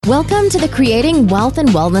Welcome to the Creating Wealth and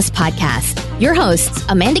Wellness podcast. Your hosts,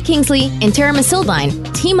 Amanda Kingsley and Tara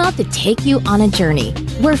Missildine, team up to take you on a journey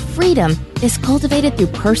where freedom is cultivated through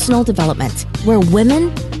personal development, where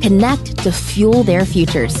women connect to fuel their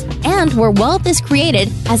futures, and where wealth is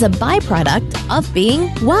created as a byproduct of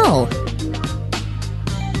being well.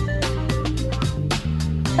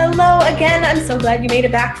 Hello again. I'm so glad you made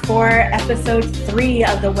it back for episode 3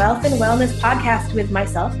 of the Wealth and Wellness podcast with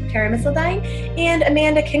myself, Tara Missildine, and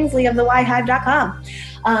Amanda Kingsley of thewhyhive.com.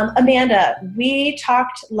 Amanda, we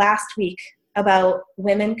talked last week about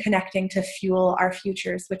women connecting to fuel our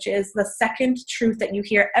futures, which is the second truth that you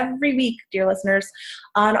hear every week, dear listeners,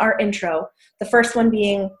 on our intro. The first one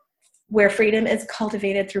being where freedom is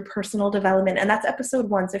cultivated through personal development. And that's episode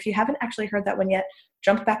 1. So if you haven't actually heard that one yet,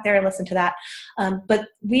 jump back there and listen to that. But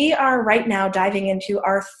we are right now diving into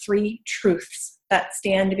our 3 truths that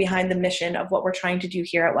stand behind the mission of what we're trying to do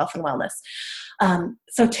here at Wealth and Wellness.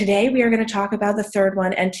 So today we are going to talk about the third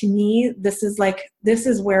one. And to me, this is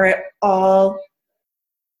where it all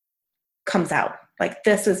comes out. Like,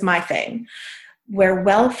 this is my thing, where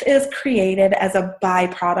wealth is created as a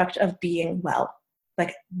byproduct of being well.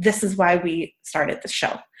 Like, this is why we started the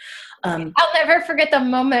show. I'll never forget the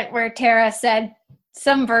moment where Tara said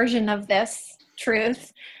some version of this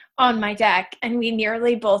truth on my deck, and we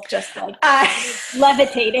nearly both just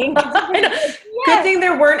levitating. Yes. Good thing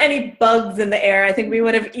there weren't any bugs in the air. I think we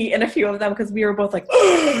would have eaten a few of them because we were both like,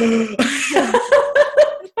 like,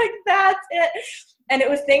 that's it. And it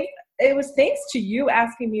was thanks to you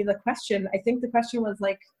asking me the question. I think the question was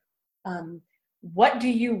like, what do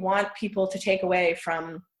you want people to take away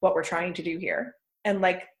from what we're trying to do here? And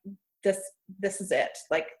like, this is it.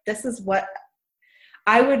 Like, this is what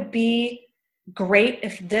I would be great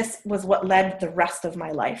if this was what led the rest of my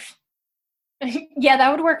life. Yeah, that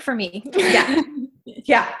would work for me.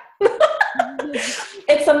 Yeah.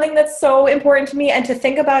 It's something that's so important to me, and to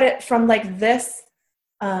think about it from like this,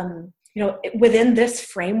 within this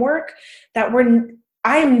framework, that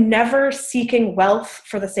I'm never seeking wealth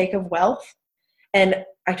for the sake of wealth. And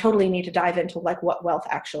I totally need to dive into like what wealth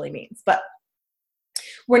actually means, but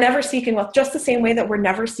we're never seeking wealth, just the same way that we're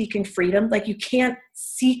never seeking freedom. Like, you can't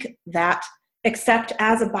seek that except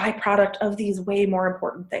as a byproduct of these way more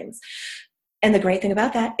important things. And the great thing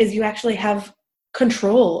about that is you actually have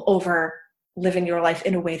control over living your life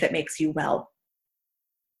in a way that makes you well.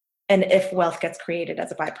 And if wealth gets created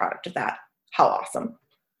as a byproduct of that, how awesome.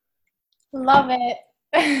 Love it.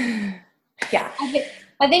 Yeah.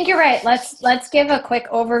 I think you're right. Let's give a quick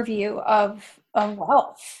overview of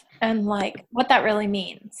wealth and like what that really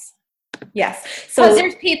means. Yes. So, because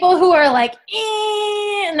there's people who are like,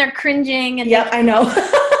 and they're cringing. And yep, I know.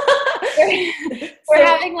 we're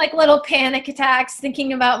having like little panic attacks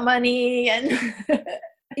thinking about money and.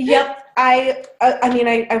 Yep. I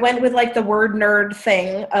went with like the word nerd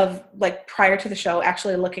thing of like, prior to the show,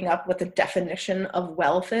 actually looking up what the definition of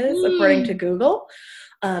wealth is according to Google.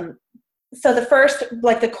 So the first,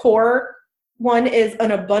 like the core one, is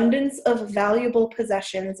an abundance of valuable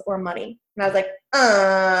possessions or money. And I was like,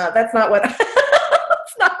 that's not what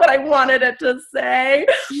that's not what I wanted it to say.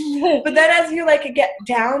 But then as you like get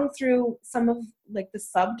down through some of like the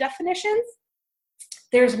sub definitions,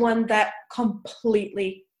 there's one that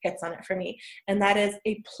completely hits on it for me. And that is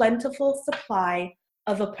a plentiful supply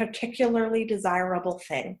of a particularly desirable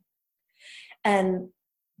thing. And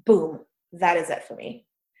boom, that is it for me.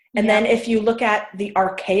 And then if you look at the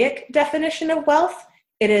archaic definition of wealth,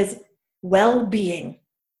 it is well-being,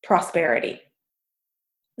 prosperity.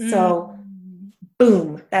 So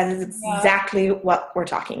boom, that is exactly what we're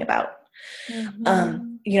talking about.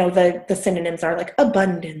 Mm-hmm. The synonyms are like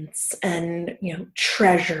abundance and,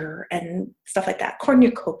 treasure and stuff like that,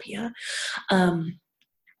 cornucopia.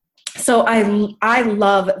 So I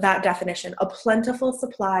love that definition, a plentiful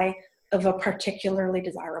supply of a particularly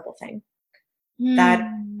desirable thing.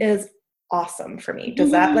 That is awesome for me. Does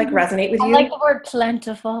that like resonate with you? I like the word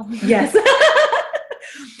plentiful. Yes.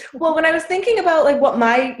 Well, when I was thinking about like what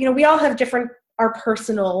we all have our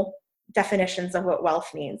personal definitions of what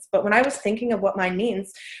wealth means. But when I was thinking of what mine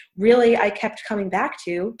means, really, I kept coming back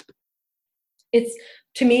to,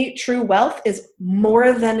 to me, true wealth is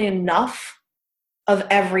more than enough of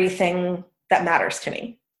everything that matters to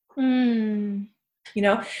me.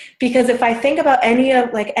 Because if I think about any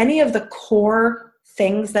of the core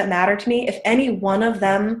things that matter to me, if any one of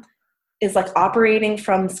them is like operating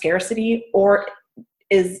from scarcity or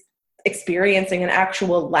is experiencing an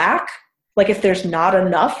actual lack, like if there's not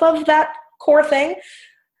enough of that core thing,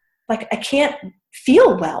 like I can't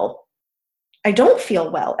feel well. I don't feel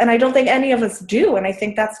well. And I don't think any of us do. And I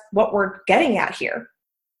think that's what we're getting at here.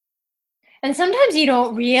 And sometimes you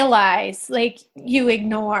don't realize, like, you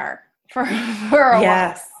ignore for a while.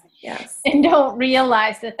 Yes. And don't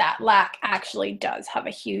realize that lack actually does have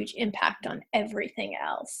a huge impact on everything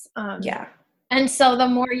else. And so the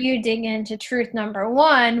more you dig into truth number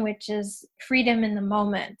 1, which is freedom in the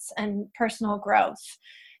moments and personal growth,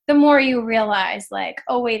 the more you realize, like,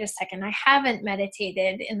 oh, wait a second, I haven't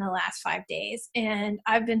meditated in the last 5 days and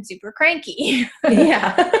I've been super cranky.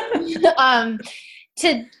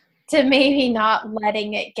 To maybe not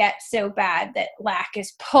letting it get so bad that lack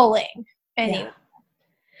is pulling anyway.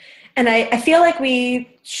 And I feel like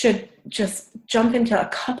we should just jump into a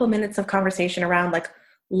couple minutes of conversation around like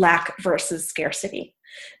lack versus scarcity,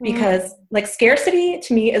 because like scarcity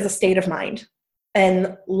to me is a state of mind,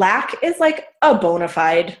 and lack is like a bona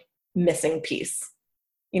fide missing piece.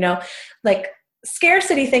 You know, like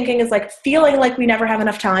scarcity thinking is like feeling like we never have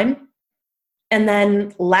enough time. And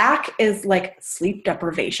then lack is like sleep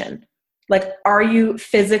deprivation. Like, are you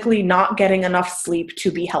physically not getting enough sleep to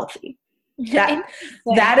be healthy? That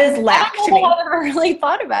is lack to me. I never really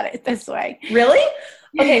thought about it this way. Really?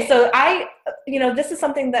 Okay, so this is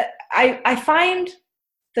something that I find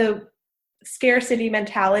the scarcity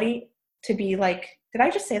mentality to be like, did I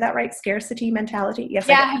just say that right? Scarcity mentality? Yes.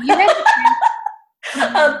 Yeah. Have you read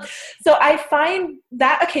the so I find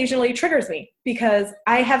that occasionally triggers me, because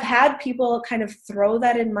I have had people kind of throw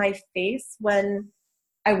that in my face when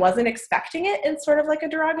I wasn't expecting it in sort of like a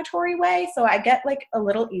derogatory way. So I get like a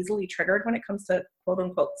little easily triggered when it comes to quote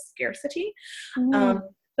unquote scarcity.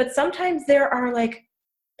 But sometimes there are like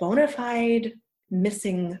bona fide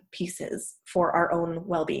missing pieces for our own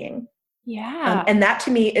well-being. Yeah. And that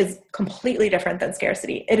to me is completely different than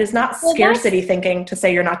scarcity. It is not scarcity thinking to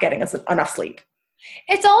say you're not getting enough sleep.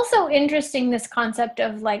 It's also interesting, this concept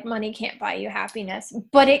of like money can't buy you happiness,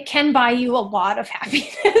 but it can buy you a lot of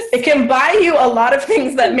happiness. It can buy you a lot of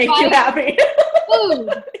things that make you happy.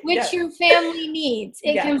 Food, which your family needs.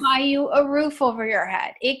 It can buy you a roof over your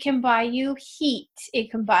head. It can buy you heat.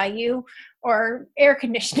 It can buy you or air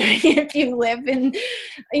conditioning if you live in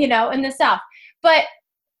the South. But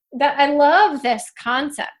I love this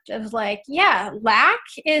concept of like, lack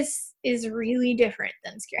is really different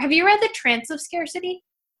than scarcity. Have you read The Trance of Scarcity?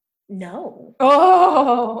 No.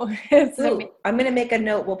 Oh, I'm going to make a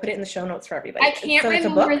note. We'll put it in the show notes for everybody. I can't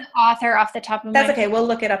remember the author off the top of my head. That's okay. We'll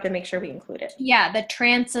look it up and make sure we include it. Yeah, The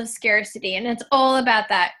Trance of Scarcity. And it's all about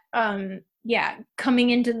that, coming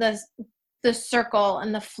into the circle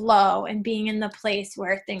and the flow and being in the place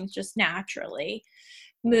where things just naturally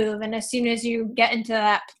move. And as soon as you get into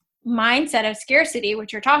that mindset of scarcity,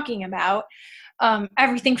 which you're talking about,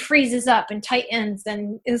 everything freezes up and tightens,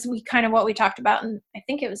 and is kind of what we talked about. And I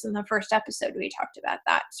think it was in the first episode we talked about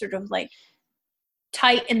that sort of like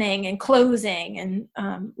tightening and closing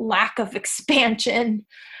and lack of expansion.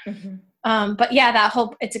 But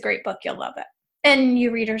it's a great book. You'll love it, and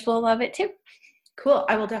you readers will love it too. Cool.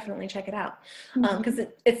 I will definitely check it out, because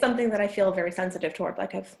it's something that I feel very sensitive toward,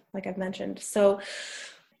 like I've mentioned. So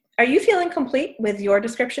are you feeling complete with your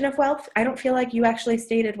description of wealth? I don't feel like you actually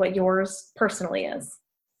stated what yours personally is.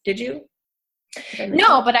 Did you?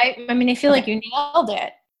 No, but I feel like you nailed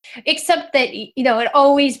it. Except that, it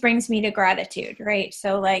always brings me to gratitude, right?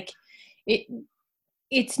 So like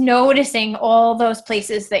it's noticing all those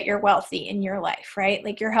places that you're wealthy in your life, right?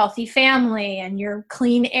 Like your healthy family and your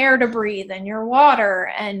clean air to breathe and your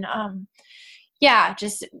water and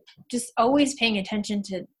just always paying attention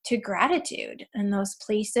to gratitude and those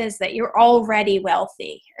places that you're already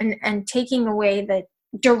wealthy, and taking away the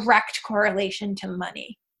direct correlation to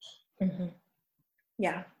money.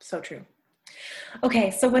 Yeah, so true. Okay,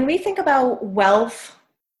 so when we think about wealth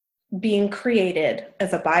being created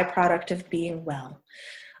as a byproduct of being well,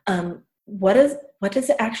 what does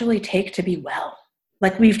it actually take to be well?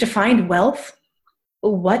 Like, we've defined wealth.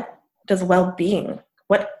 What does well-being,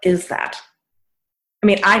 what is that? I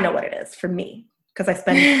mean, I know what it is for me, because I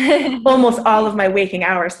spend almost all of my waking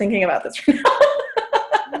hours thinking about this right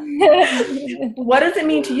now. What does it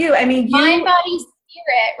mean to you? I mean, mind, body,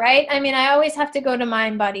 spirit, right? I mean, I always have to go to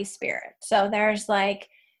mind, body, spirit. So there's like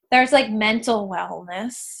mental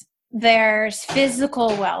wellness, there's physical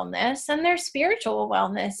wellness, and there's spiritual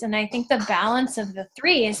wellness. And I think the balance of the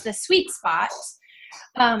three is the sweet spot.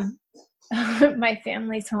 My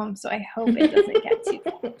family's home, so I hope it doesn't get too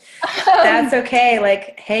bad. That's okay.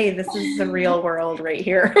 Like, hey, this is the real world right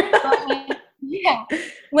here.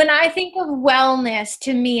 When I think of wellness,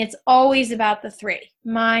 to me, it's always about the three: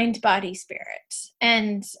 mind, body, spirit.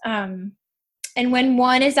 And when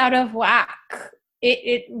one is out of whack,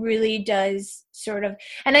 it really does sort of,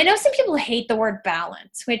 and I know some people hate the word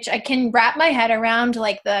balance, which I can wrap my head around,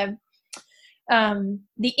 like the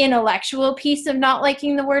the intellectual piece of not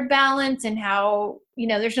liking the word balance and how,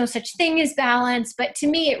 there's no such thing as balance. But to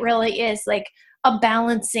me, it really is like a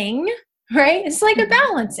balancing, right? It's like a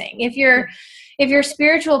balancing. If your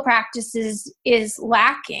spiritual practice is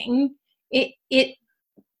lacking, it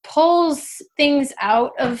pulls things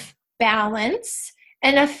out of balance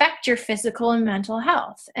and affect your physical and mental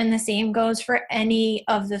health. And the same goes for any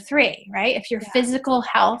of the three, right? If your physical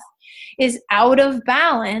health is out of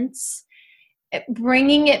balance,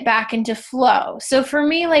 bringing it back into flow. So for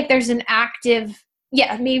me, like there's an active,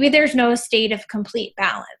 maybe there's no state of complete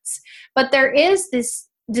balance, but there is this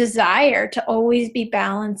desire to always be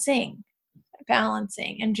balancing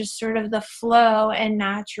and just sort of the flow and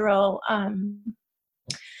natural,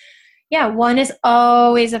 one is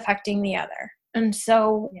always affecting the other. And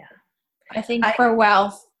so I think for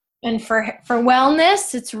wealth and for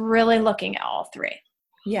wellness, it's really looking at all three.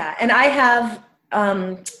 Yeah. And I have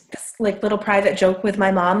this like little private joke with my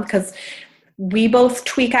mom, because we both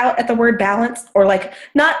tweak out at the word balance, or like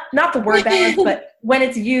not the word balance, but when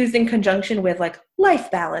it's used in conjunction with like life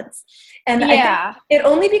balance. And I think it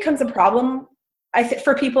only becomes a problem, I think,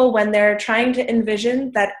 for people when they're trying to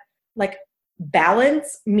envision that like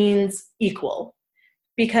balance means equal.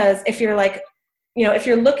 Because if you're like, if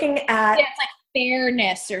you're looking at it's like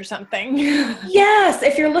fairness or something. Yes,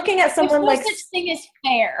 if you're looking at someone There's like no such thing as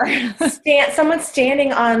fair. someone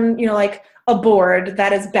standing on, like a board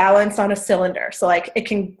that is balanced on a cylinder. So like it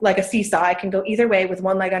can, like a seesaw, it can go either way with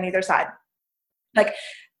one leg on either side. Like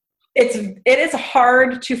it is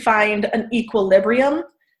hard to find an equilibrium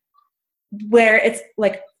where it's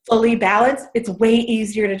like fully balanced. It's way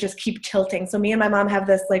easier to just keep tilting. So me and my mom have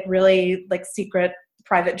this like really like secret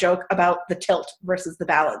private joke about the tilt versus the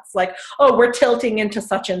balance. Like, oh, we're tilting into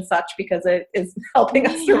such and such because it is helping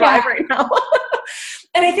us survive right now.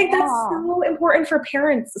 And I think that's so important for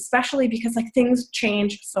parents, especially because like things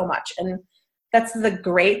change so much. And that's the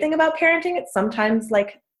great thing about parenting. It's sometimes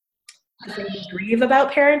like the thing to grieve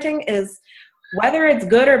about parenting is whether it's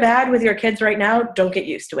good or bad with your kids right now, don't get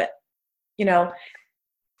used to it.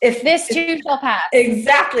 If this too shall pass.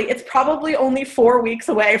 Exactly. It's probably only 4 weeks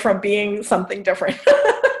away from being something different.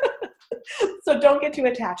 So don't get too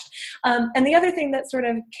attached. And the other thing that sort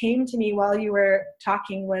of came to me while you were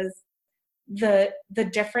talking was the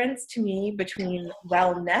difference to me between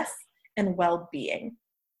wellness and well-being.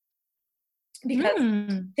 Because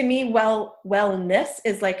to me, wellness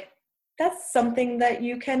is like, that's something that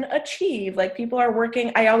you can achieve. Like people are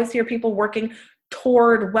working, I always hear people working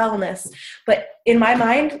toward wellness, but in my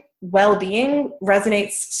mind, well-being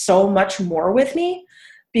resonates so much more with me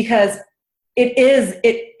because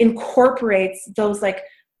it incorporates those like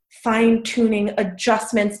fine-tuning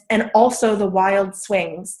adjustments and also the wild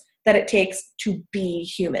swings that it takes to be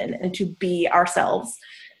human and to be ourselves.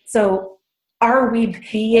 So are we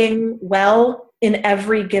being well in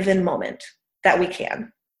every given moment that we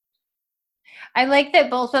can? I like that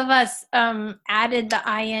both of us added the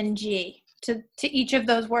ing to each of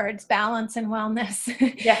those words, balance and wellness.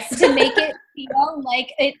 Yes. To make it feel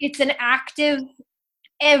like it's an active,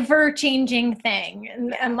 ever-changing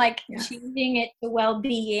thing. And like changing it to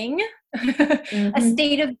well-being, a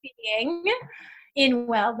state of being in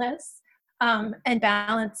wellness, and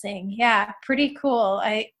balancing. Yeah, pretty cool.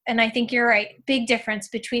 I think you're right. Big difference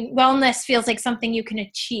between wellness feels like something you can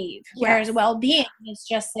achieve, whereas well-being is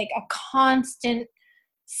just like a constant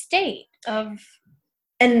state of.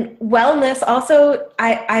 And wellness also,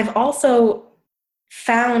 I've also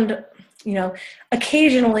found,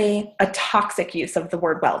 occasionally a toxic use of the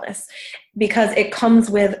word wellness because it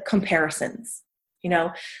comes with comparisons,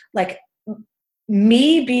 like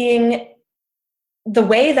me being the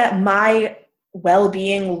way that my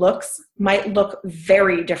well-being looks might look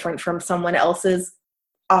very different from someone else's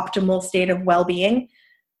optimal state of well-being.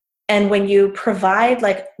 And when you provide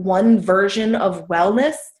like one version of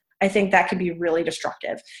wellness, I think that can be really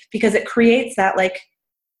destructive because it creates that like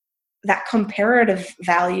that comparative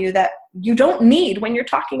value that you don't need when you're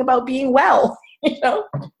talking about being well, It's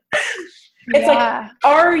like,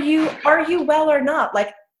 are you well or not?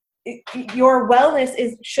 Like your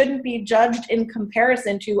wellness shouldn't be judged in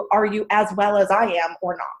comparison to are you as well as I am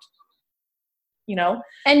or not,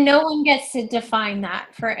 And no one gets to define that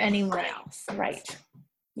for anyone else. Right.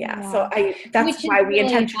 Yeah. So that's why we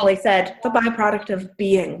intentionally said the byproduct of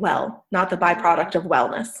being well, not the byproduct of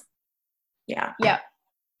wellness. Yeah. Yeah.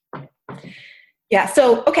 Yeah.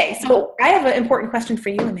 So, okay. So I have an important question for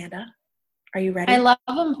you, Amanda. Are you ready? I love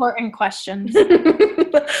important questions.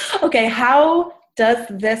 Okay. How does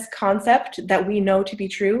this concept that we know to be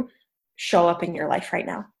true show up in your life right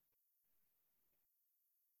now?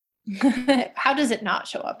 How does it not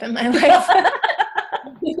show up in my life?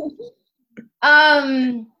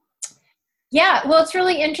 Yeah, well, it's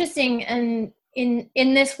really interesting. And in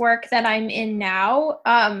this work that I'm in now,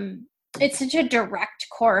 it's such a direct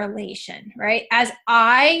correlation, right? As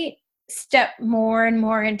I step more and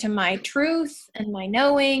more into my truth and my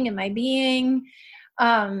knowing and my being,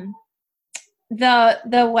 the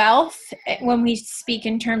wealth, when we speak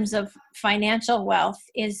in terms of financial wealth,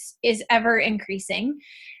 is ever increasing,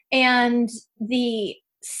 and the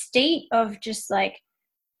state of just like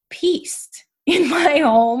peace in my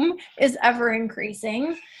home is ever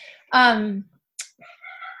increasing.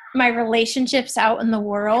 My relationships out in the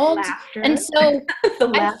world, and so I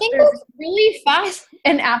think it's really fast.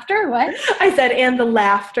 And after what? I said, and the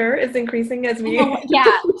laughter is increasing as we. Yeah,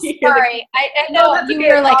 sorry. I know you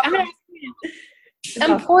were like, I'm gonna ask you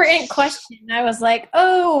an important question. I was like,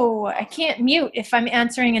 oh, I can't mute if I'm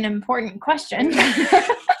answering an important question.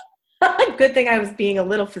 Good thing I was being a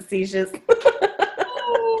little facetious.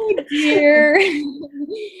 Oh dear.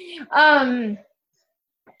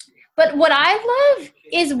 But what I love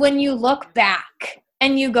is when you look back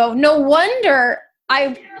and you go, no wonder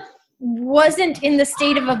I wasn't in the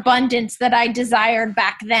state of abundance that I desired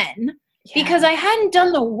back then, because I hadn't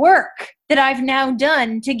done the work that I've now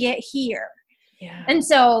done to get here. Yeah. And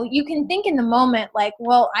so you can think in the moment like,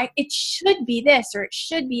 well, it should be this or it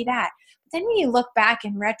should be that. But then when you look back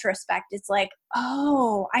in retrospect, it's like,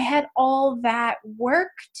 oh, I had all that work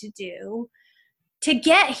to do to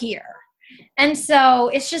get here. And so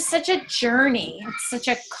it's just such a journey. It's such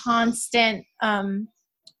a constant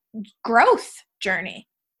growth journey.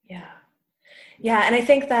 Yeah. Yeah. And I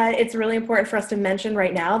think that it's really important for us to mention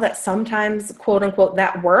right now that sometimes, quote unquote,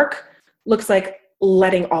 that work looks like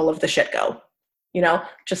letting all of the shit go,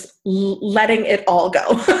 just letting it all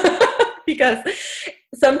go. Because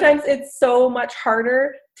sometimes it's so much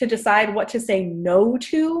harder to decide what to say no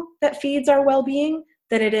to that feeds our well-being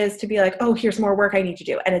than it is to be like, oh, here's more work I need to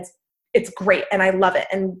do. And it's great. And I love it.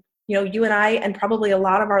 And, you and I, and probably a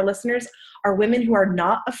lot of our listeners are women who are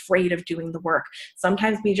not afraid of doing the work.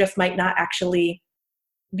 Sometimes we just might not actually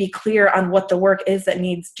be clear on what the work is that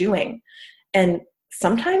needs doing. And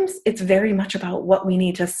sometimes it's very much about what we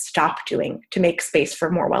need to stop doing to make space for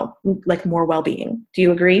more well-being. Do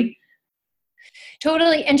you agree?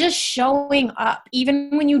 Totally. And just showing up,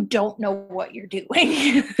 even when you don't know what you're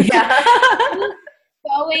doing. Yeah.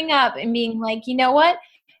 Showing up and being like, you know what?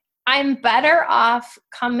 I'm better off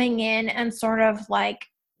coming in and sort of like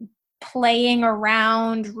playing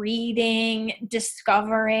around, reading,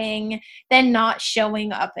 discovering, than not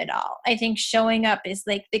showing up at all. I think showing up is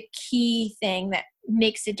like the key thing that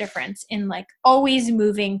makes a difference in like always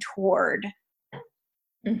moving toward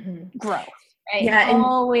growth, right? Yeah, and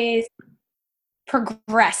always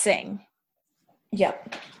progressing.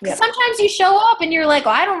 Yep. Sometimes you show up and you're like,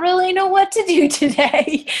 I don't really know what to do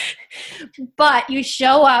today. But you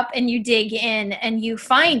show up and you dig in and you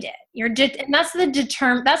find it. And that's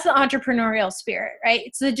the entrepreneurial spirit, right?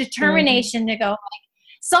 It's the determination to go, like,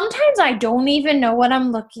 sometimes I don't even know what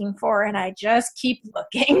I'm looking for and I just keep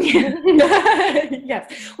looking.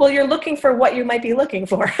 Yes. Well, you're looking for what you might be looking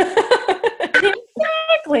for.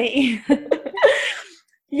 Exactly.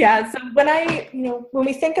 Yeah. So when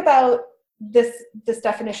we think about this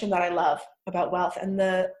definition that I love about wealth and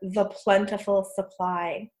the plentiful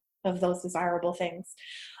supply of those desirable things,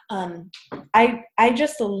 I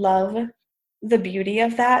just love the beauty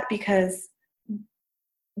of that, because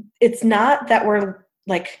it's not that we're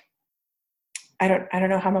like, I don't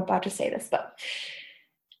know how I'm about to say this, but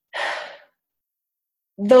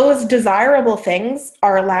those desirable things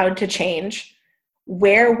are allowed to change.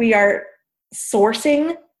 Where we are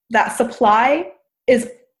sourcing that supply is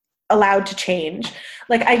allowed to change.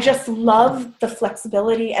 Like, I just love the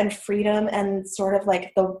flexibility and freedom and sort of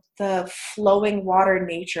like the flowing water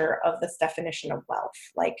nature of this definition of wealth.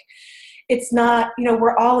 Like, it's not,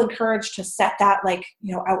 we're all encouraged to set that like,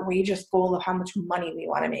 outrageous goal of how much money we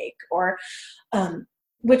want to make, or,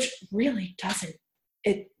 which really doesn't,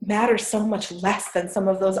 it matters so much less than some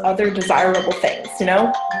of those other desirable things,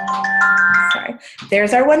 Sorry.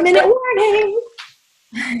 There's our 1 minute warning.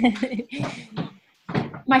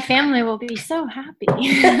 My family will be so happy.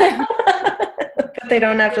 But they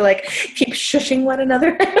don't have to like keep shushing one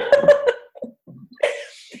another.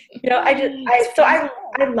 I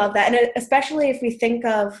love that. And especially if we think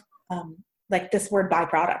of like this word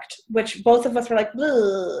byproduct, which both of us were like,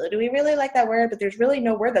 do we really like that word? But there's really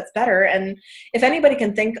no word that's better. And if anybody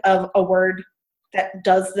can think of a word that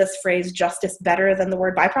does this phrase justice better than the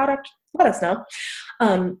word byproduct, let us know.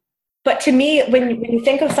 But to me, when you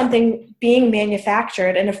think of something being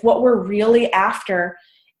manufactured, and if what we're really after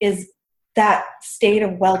is that state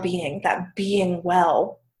of well-being, that being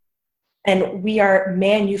well. And we are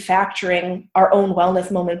manufacturing our own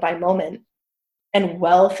wellness moment by moment. And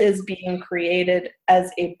wealth is being created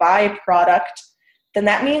as a byproduct. Then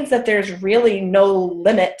that means that there's really no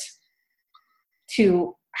limit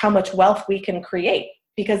to how much wealth we can create,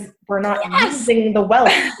 because we're not using the wealth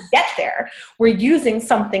to get there. We're using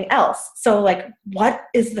something else. So like, what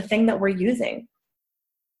is the thing that we're using?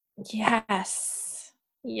 Yes.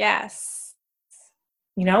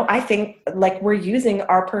 You know, I think like we're using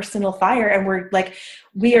our personal fire, and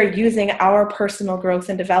we are using our personal growth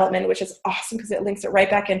and development, which is awesome because it links it right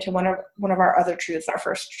back into one of our other truths, our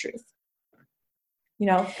first truth. You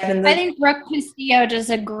know, I think Brooke Castillo does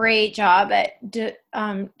a great job at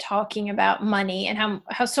talking about money and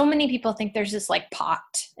how so many people think there's this like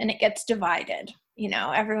pot and it gets divided. You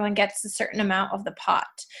know, everyone gets a certain amount of the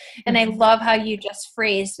pot. And I love how you just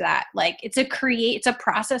phrased that. Like it's a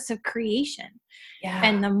process of creation. Yeah.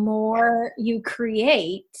 And the more you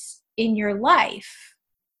create in your life,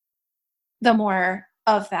 the more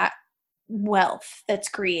of that wealth that's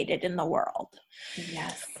created in the world.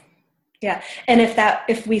 Yes. Yeah. And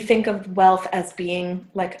if we think of wealth as being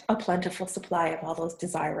like a plentiful supply of all those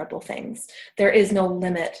desirable things, there is no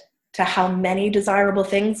limit to how many desirable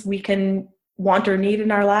things we can want or need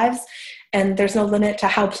in our lives. And there's no limit to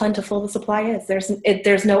how plentiful the supply is.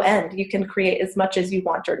 There's no end. You can create as much as you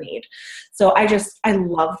want or need. So I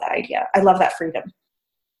love that idea. I love that freedom.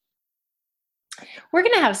 We're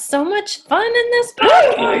going to have so much fun in this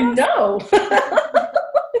podcast. I know.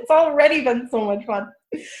 It's already been so much fun.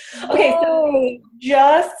 Okay, so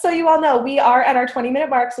just so you all know, we are at our 20-minute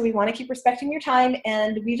mark, so we want to keep respecting your time,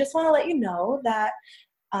 and we just want to let you know that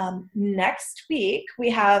next week we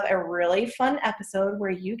have a really fun episode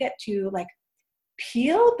where you get to like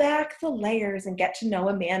peel back the layers and get to know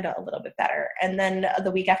Amanda a little bit better. And then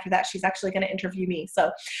the week after that, she's actually going to interview me.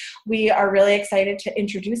 So we are really excited to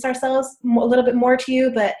introduce ourselves a little bit more to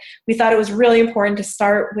you, but we thought it was really important to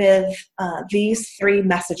start with these 3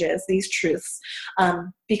 messages, these truths.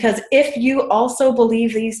 Because if you also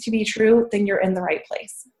believe these to be true, then you're in the right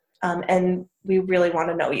place. And we really want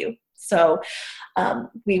to know you. So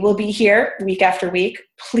we will be here week after week.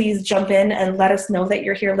 Please jump in and let us know that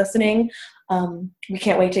you're here listening. We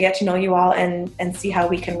can't wait to get to know you all and see how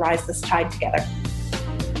we can rise this tide together.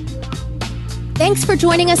 Thanks for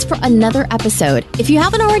joining us for another episode. If you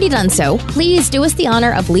haven't already done so, please do us the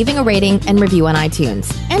honor of leaving a rating and review on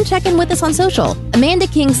iTunes. And check in with us on social. Amanda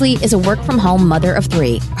Kingsley is a work-from-home mother of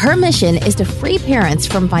 3. Her mission is to free parents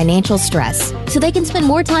from financial stress so they can spend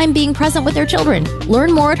more time being present with their children.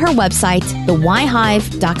 Learn more at her website,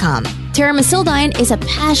 thewhyhive.com. Tara Masildine is a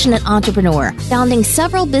passionate entrepreneur, founding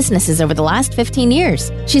several businesses over the last 15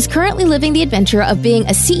 years. She's currently living the adventure of being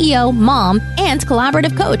a CEO, mom, and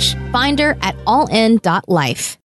collaborative coach. Find her at allin.life.